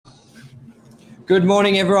Good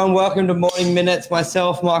morning, everyone. Welcome to Morning Minutes.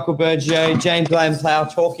 Myself, Michael Bergio, James Lane-Plow,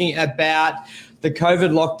 talking about the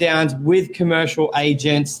COVID lockdowns with commercial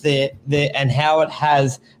agents there, and how it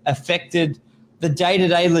has affected the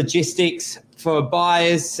day-to-day logistics for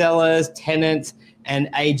buyers, sellers, tenants, and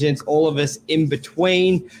agents, all of us in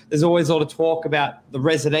between. There's always a lot of talk about the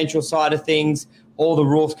residential side of things, all the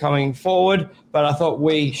rules coming forward, but I thought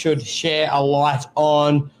we should share a light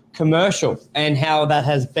on commercial and how that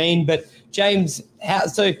has been. But James,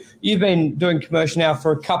 so you've been doing commercial now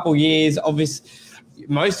for a couple of years. Obviously,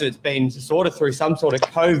 most of it's been sort of through some sort of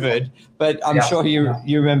COVID, but I'm sure you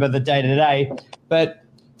remember the day-to-day. But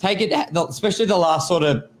take it, especially the last sort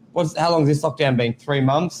of, how long has this lockdown been? 3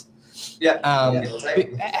 months?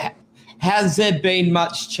 Has there been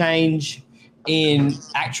much change in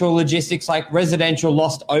actual logistics, like residential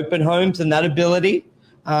lost open homes and that ability?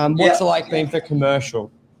 What's it like being for commercial?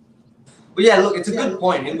 Well, yeah, look, it's a good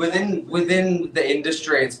point. Within the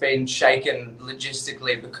industry, it's been shaken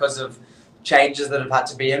logistically because of changes that have had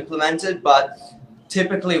to be implemented. But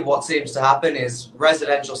typically what seems to happen is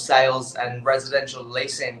residential sales and residential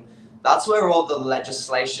leasing, that's where all the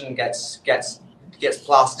legislation gets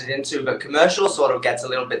plastered into, but commercial sort of gets a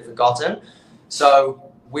little bit forgotten.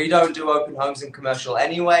 So we don't do open homes in commercial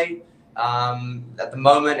anyway. At the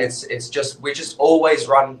moment, we just always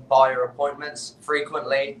run buyer appointments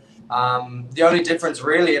frequently. The only difference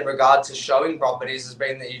really in regard to showing properties has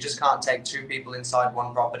been that you just can't take 2 people inside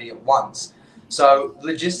one property at once. So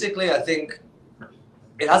logistically, I think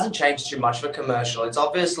it hasn't changed too much for commercial. It's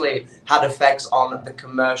obviously had effects on the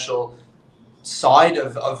commercial side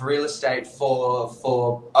of real estate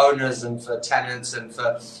for owners and for tenants, and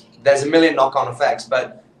there's a million knock-on effects.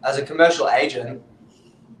 But as a commercial agent,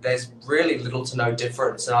 there's really little to no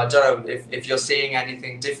difference. And I don't know if you're seeing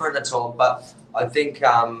anything different at all, but I think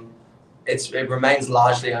it remains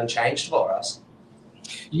largely unchanged for us.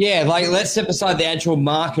 Yeah, like let's step aside the actual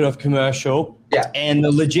market of commercial and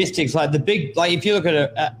the logistics. Like if you look at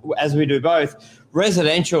it, as we do both,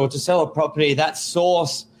 residential, to sell a property, that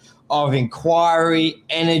source of inquiry,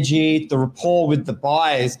 energy, the rapport with the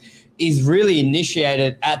buyers is really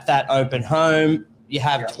initiated at that open home. You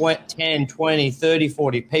have 10, 20, 30,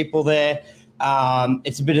 40 people there.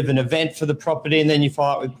 It's a bit of an event for the property, and then you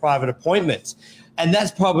follow up with private appointments. And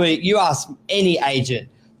that's probably, you ask any agent,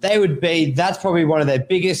 that's probably one of their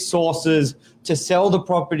biggest sources to sell the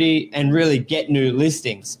property and really get new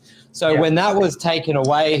listings. So when that was taken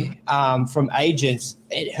away from agents,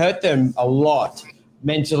 it hurt them a lot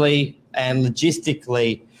mentally and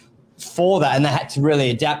logistically for that. And they had to really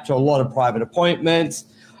adapt to a lot of private appointments.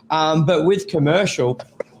 But with commercial,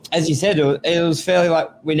 as you said, it was fairly like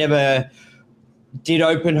we never did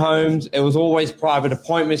open homes. It was always private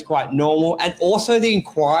appointments, quite normal. And also the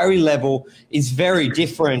inquiry level is very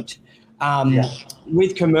different.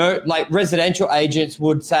 With like residential agents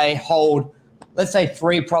would say hold, let's say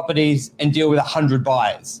 3 properties and deal with 100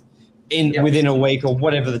 buyers within a week or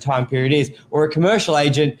whatever the time period is. Or a commercial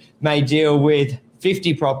agent may deal with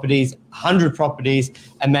 50 properties, 100 properties,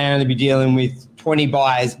 and may only be dealing with 20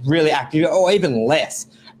 buyers really active, or even less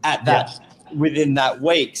at that within that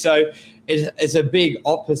week. So it's a big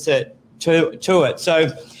opposite to it.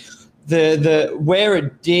 So the where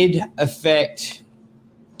it did affect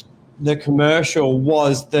the commercial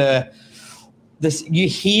was you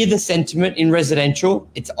hear the sentiment in residential.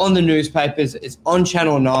 It's on the newspapers. It's on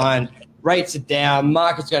Channel 9. Rates are down.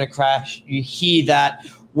 Market's going to crash. You hear that.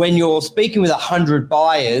 When you're speaking with 100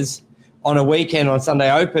 buyers on a weekend on Sunday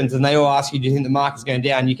opens and they all ask you, do you think the market's going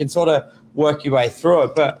down? You can sort of work your way through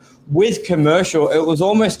it. But with commercial, it was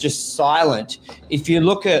almost just silent. If you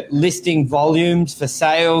look at listing volumes for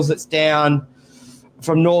sales, it's down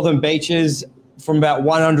from Northern Beaches from about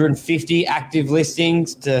 150 active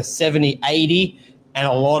listings to 70, 80, and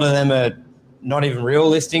a lot of them are not even real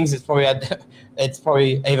listings. It's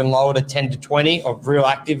probably even lower to 10 to 20 of real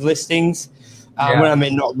active listings. When I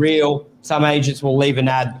mean not real, some agents will leave an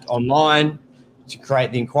ad online to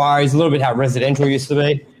create the inquiries, a little bit how residential used to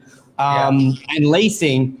be. And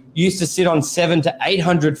leasing used to sit on 700 to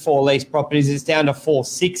 800 for lease properties. It's down to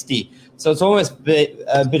 460. So it's almost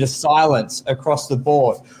a bit of silence across the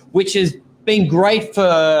board, which has been great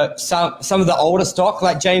for some of the older stock.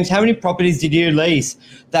 Like, James, how many properties did you lease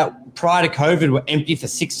that prior to COVID were empty for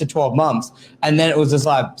 6 to 12 months? And then it was just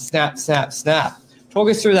like snap, snap, snap. Talk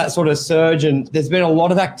us through that sort of surge, and there's been a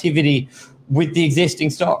lot of activity with the existing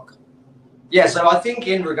stock. Yeah, so I think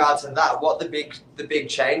in regards to that, what the big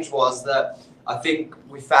change was that I think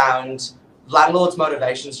we found landlords'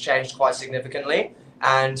 motivations changed quite significantly.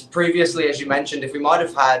 And previously, as you mentioned, if we might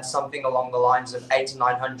have had something along the lines of 800 to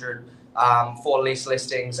 900 for lease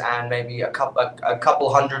listings and maybe a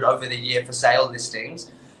couple hundred over the year for sale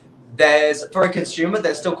listings. For a consumer,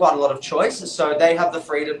 there's still quite a lot of choice. So they have the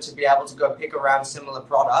freedom to be able to go pick around similar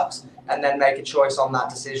products and then make a choice on that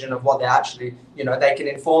decision of what they actually, they can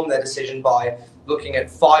inform their decision by looking at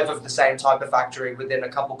 5 of the same type of factory within a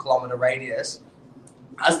couple kilometer radius.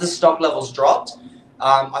 As the stock levels dropped,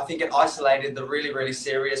 I think it isolated the really, really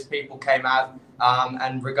serious people came out,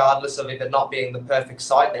 and regardless of it not being the perfect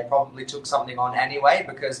site, they probably took something on anyway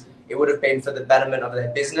because it would have been for the betterment of their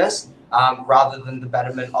business rather than the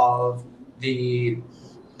betterment of the,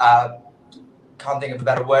 can't think of a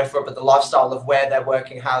better word for it, but the lifestyle of where they're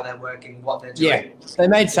working, how they're working, what they're doing. Yeah, they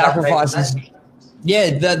made sacrifices.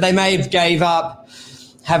 Yeah, they may have gave up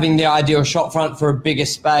having the ideal shop front for a bigger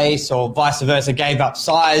space, or vice versa, gave up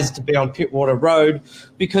size to be on Pittwater Road,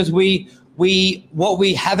 because what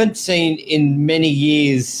we haven't seen in many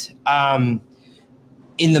years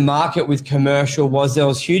in the market with commercial was there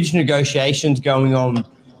was huge negotiations going on,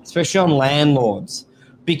 especially on landlords,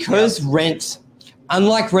 because rents,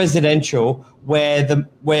 unlike residential, where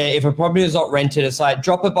if a property is not rented, it's like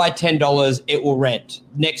drop it by $10, it will rent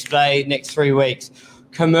next day, next 3 weeks.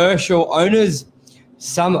 Commercial owners,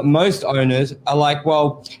 most owners are like,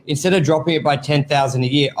 well, instead of dropping it by $10,000 a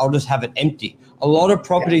year, I'll just have it empty. A lot of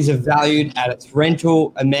properties are valued at its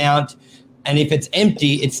rental amount, and if it's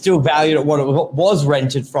empty, it's still valued at what it was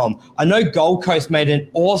rented from. I know Gold Coast made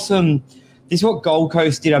an awesome. This is what Gold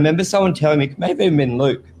Coast did. I remember someone telling me, maybe it been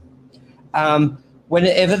Luke.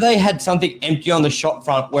 Whenever they had something empty on the shop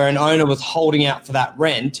front where an owner was holding out for that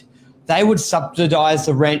rent, they would subsidize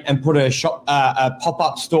the rent and put a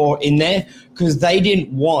pop-up store in there because they didn't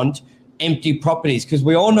want empty properties. Because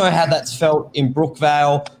we all know how that's felt in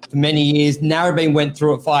Brookvale for many years. Narrabeen went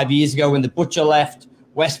through it 5 years ago when the butcher left,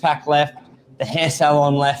 Westpac left, the hair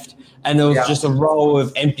salon left, and there was just a row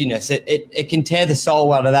of emptiness. It can tear the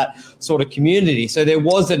soul out of that sort of community. So there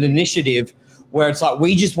was an initiative where it's like,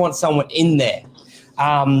 we just want someone in there.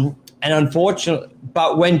 And unfortunately,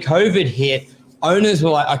 but when COVID hit, owners were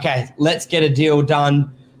like, okay, let's get a deal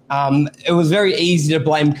done. It was very easy to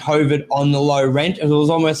blame COVID on the low rent. It was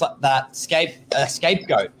almost like that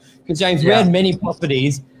scapegoat. Because, James, we had many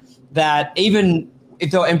properties that even if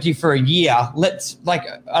they're empty for a year, I don't want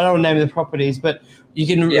to name the properties, but you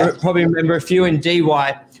can probably remember a few in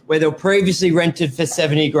DY where they were previously rented for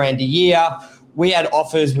 $70,000 a year. We had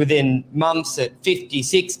offers within months at 50,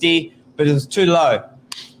 60, but it was too low.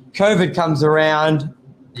 COVID comes around.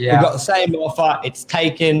 Yeah. We've got the same offer. It's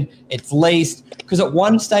taken. It's leased. Because at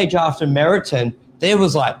one stage after Meriton, there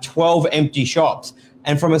was like 12 empty shops.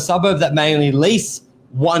 And from a suburb that may only lease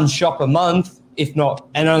one shop a month, if not,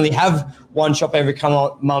 and only have one shop every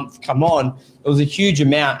month come on, it was a huge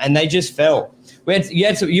amount, and they just fell.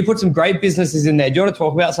 You put some great businesses in there. Do you want to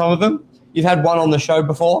talk about some of them? You've had one on the show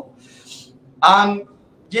before.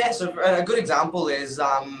 Yeah, so a good example is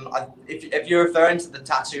if you're referring to the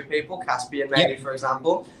tattoo people, Caspian maybe, for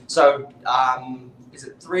example. So is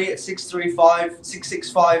it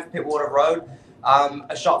 665 Pittwater Road?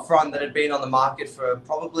 A shop front that had been on the market for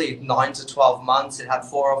probably 9 to 12 months. It had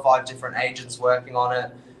 4 or 5 different agents working on it.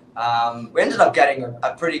 We ended up getting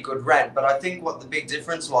a pretty good rent, but I think what the big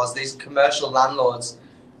difference was, these commercial landlords,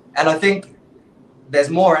 and I think there's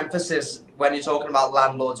more emphasis when you're talking about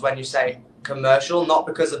landlords when you say commercial, not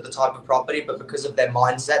because of the type of property, but because of their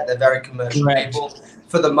mindset. They're very commercial people.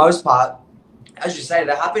 For the most part, as you say,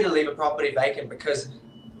 they're happy to leave a property vacant because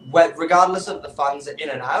regardless of the funds in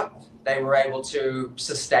and out, they were able to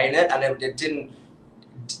sustain it, and it didn't.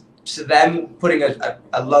 To them, putting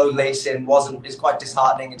a low lease in is quite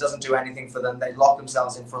disheartening. It doesn't do anything for them. They lock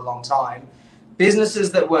themselves in for a long time.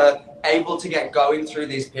 Businesses that were able to get going through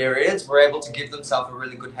these periods were able to give themselves a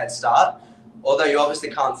really good head start. Although you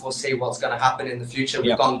obviously can't foresee what's going to happen in the future.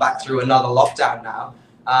 We've gone back through another lockdown now.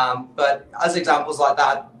 But as examples like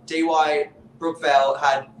that, DY Brookvale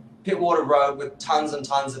had Pittwater Road with tons and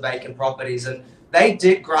tons of vacant properties, and they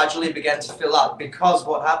did gradually begin to fill up because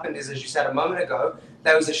what happened is, as you said a moment ago,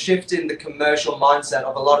 there was a shift in the commercial mindset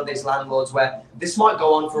of a lot of these landlords where this might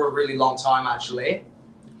go on for a really long time, actually.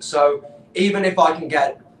 So even if I can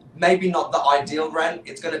get maybe not the ideal rent,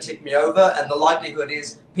 it's going to tick me over. And the likelihood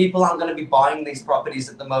is people aren't going to be buying these properties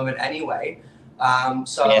at the moment anyway. I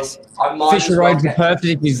might Fisher Road's a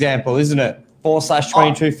perfect example, isn't it?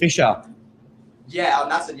 4/22 Fisher. Yeah,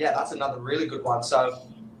 and that's another really good one. So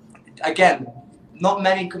again, not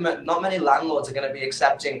many landlords are going to be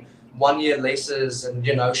accepting 1-year leases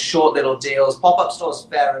and, short little deals. Pop-up stores,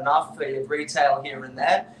 fair enough for your retail here and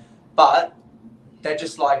there, but they're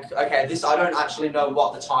just like, okay, I don't actually know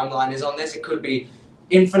what the timeline is on this. It could be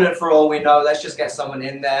infinite for all we know. Let's just get someone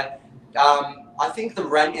in there. I think the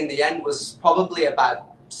rent in the end was probably about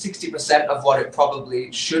 60% of what it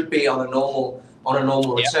probably should be on a normal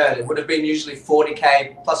return. It would have been usually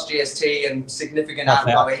 40K plus GST and significant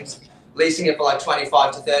outgoings. Leasing it for like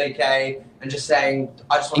 25 to 30K and just saying,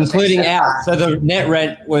 I just want including to out. So the net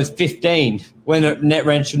rent was 15 when the net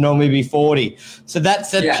rent should normally be 40. So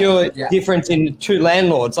that's a pure difference in two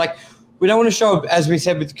landlords. Like, we don't want to show, as we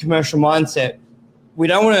said with the commercial mindset, we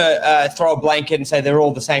don't want to throw a blanket and say they're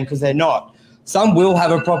all the same, because they're not. Some will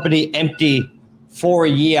have a property empty for a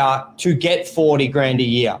year to get 40 grand a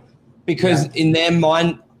year, because in their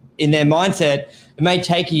mindset, it may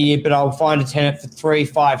take a year, but I'll find a tenant for 3,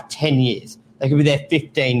 5, 10 years. They could be there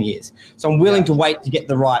 15 years. So I'm willing to wait to get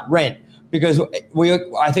the right rent, because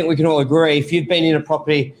I think we can all agree, if you've been in a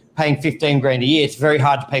property paying 15 grand a year, it's very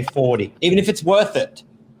hard to pay 40, even if it's worth it.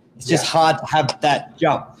 It's just hard to have that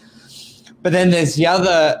jump. But then there's the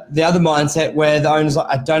other mindset where the owner's like,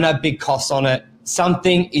 I don't have big costs on it.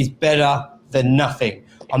 Something is better than nothing.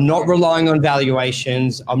 I'm not relying on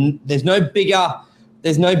valuations. There's no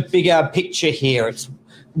bigger picture here. It's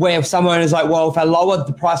where some owners like, well, if I lowered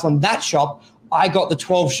the price on that shop, I got the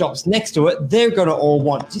 12 shops next to it. They're going to all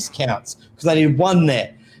want discounts because I need one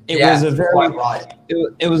there. It was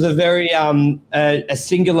a very a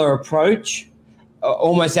singular approach,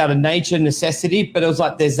 almost out of nature, necessity. But it was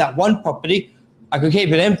like, there's that one property, I could keep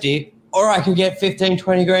it empty, or I could get 15,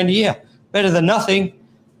 20 grand a year. Better than nothing.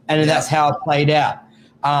 And that's how it played out.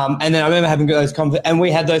 And then I remember having those and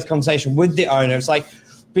we had those conversations with the owner. It's like,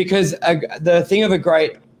 because the thing of a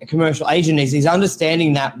great commercial agent is he's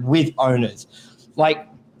understanding that with owners. Like,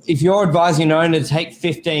 if you're advising an owner to take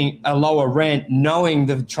 15 a lower rent, knowing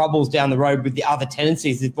the troubles down the road with the other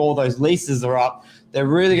tenancies, if all those leases are up, they're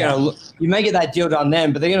really going to look. You may get that deal done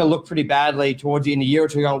then, but they're going to look pretty badly towards you in a year or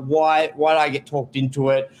two, going, why did I get talked into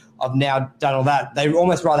it? I've now done all that. They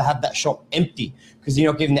almost rather have that shop empty because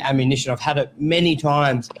you're not giving the ammunition. I've had it many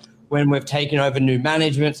times when we've taken over new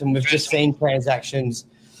managements and we've just seen transactions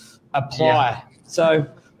apply. Yeah. So,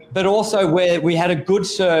 but also where we had a good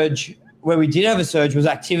surge, where we did have a surge, was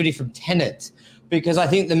activity from tenants, because I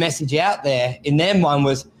think the message out there in their mind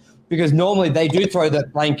was, because normally they do throw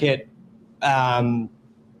that blanket.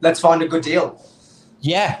 Let's find a good deal.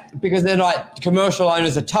 Yeah, because they're like, commercial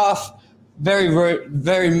owners are tough, very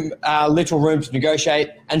little room to negotiate,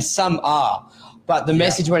 and some are. But the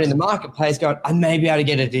message went in the marketplace going, I may be able to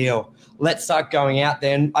get a deal. Let's start going out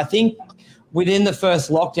there. And I think within the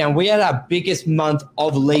first lockdown, we had our biggest month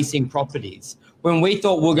of leasing properties. When we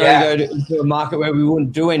thought we were going to go into a market where we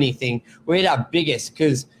wouldn't do anything, we had our biggest,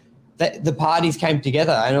 because the parties came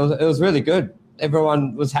together, and it was really good.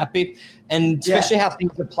 Everyone was happy. And especially how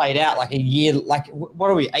things have played out, like a year, like what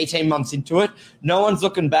are we, 18 months into it? No one's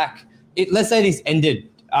looking back. Let's say this ended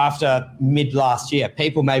after mid last year.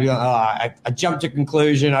 People may be like, I jumped to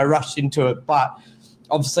conclusion, I rushed into it. But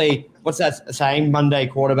obviously, what's that saying? Monday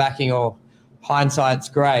quarterbacking, or hindsight's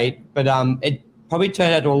great. But it probably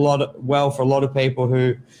turned out to well for a lot of people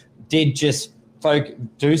who did just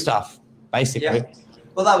do stuff, basically. Yeah.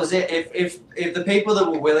 Well, that was it. If the people that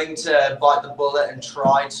were willing to bite the bullet and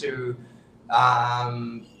try to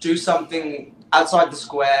do something outside the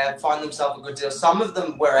square, find themselves a good deal, some of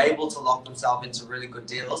them were able to lock themselves into really good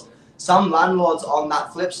deals. Some landlords, on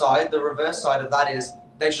that flip side, the reverse side of that is,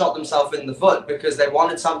 they shot themselves in the foot because they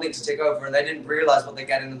wanted something to take over and they didn't realize what they're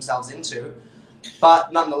getting themselves into.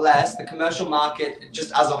 But nonetheless, the commercial market,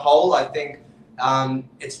 just as a whole, I think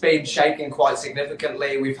it's been shaking quite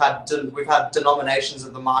significantly. We've had denominations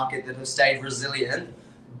of the market that have stayed resilient,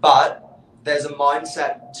 but there's a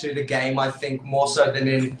mindset to the game, I think, more so than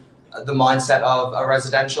in the mindset of a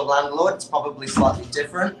residential landlord. It's probably slightly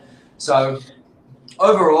different. So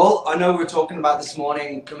overall, I know we were talking about this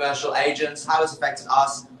morning commercial agents, how it's affected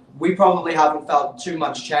us. We probably haven't felt too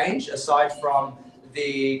much change aside from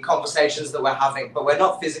the conversations that we're having, but we're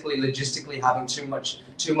not physically, logistically having too much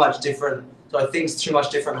different. So things too much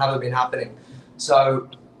different haven't been happening. So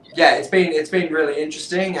yeah, it's been really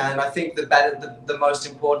interesting, and I think the most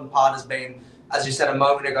important part has been, as you said a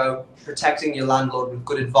moment ago, protecting your landlord with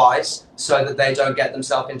good advice so that they don't get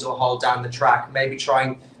themselves into a hole down the track. Maybe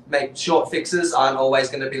make short fixes aren't always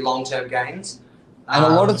going to be long-term gains. And a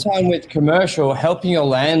lot of time with commercial, helping your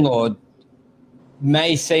landlord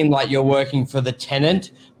may seem like you're working for the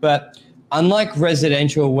tenant, but unlike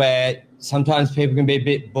residential, where sometimes people can be a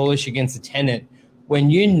bit bullish against the tenant, when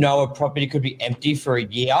you know a property could be empty for a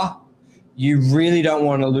year, you really don't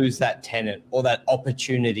want to lose that tenant or that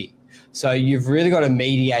opportunity. So you've really got to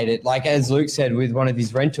mediate it. Like as Luke said with one of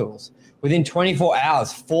his rentals, within 24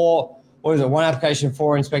 hours, one application,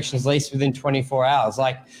 4 inspections leased within 24 hours.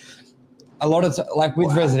 Like a lot of like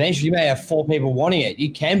with residential, you may have 4 people wanting it.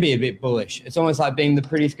 You can be a bit bullish. It's almost like being the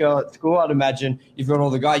prettiest girl at school. I'd imagine you've got all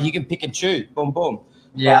the guys. You can pick and choose. Boom, boom.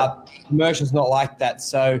 Yeah. Commercial's not like that.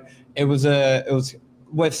 So I've said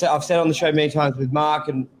on the show many times with Mark,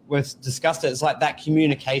 and we've discussed it. It's like that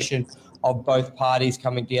communication of both parties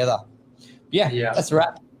coming together. Yeah. That's a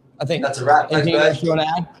wrap. I think that's a wrap. Anything else you want to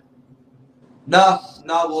add? No.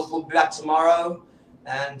 We'll be back tomorrow.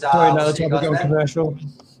 And another topic on commercial.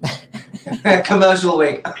 Commercial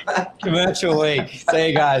week. Commercial week. See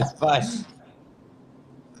you guys. Bye.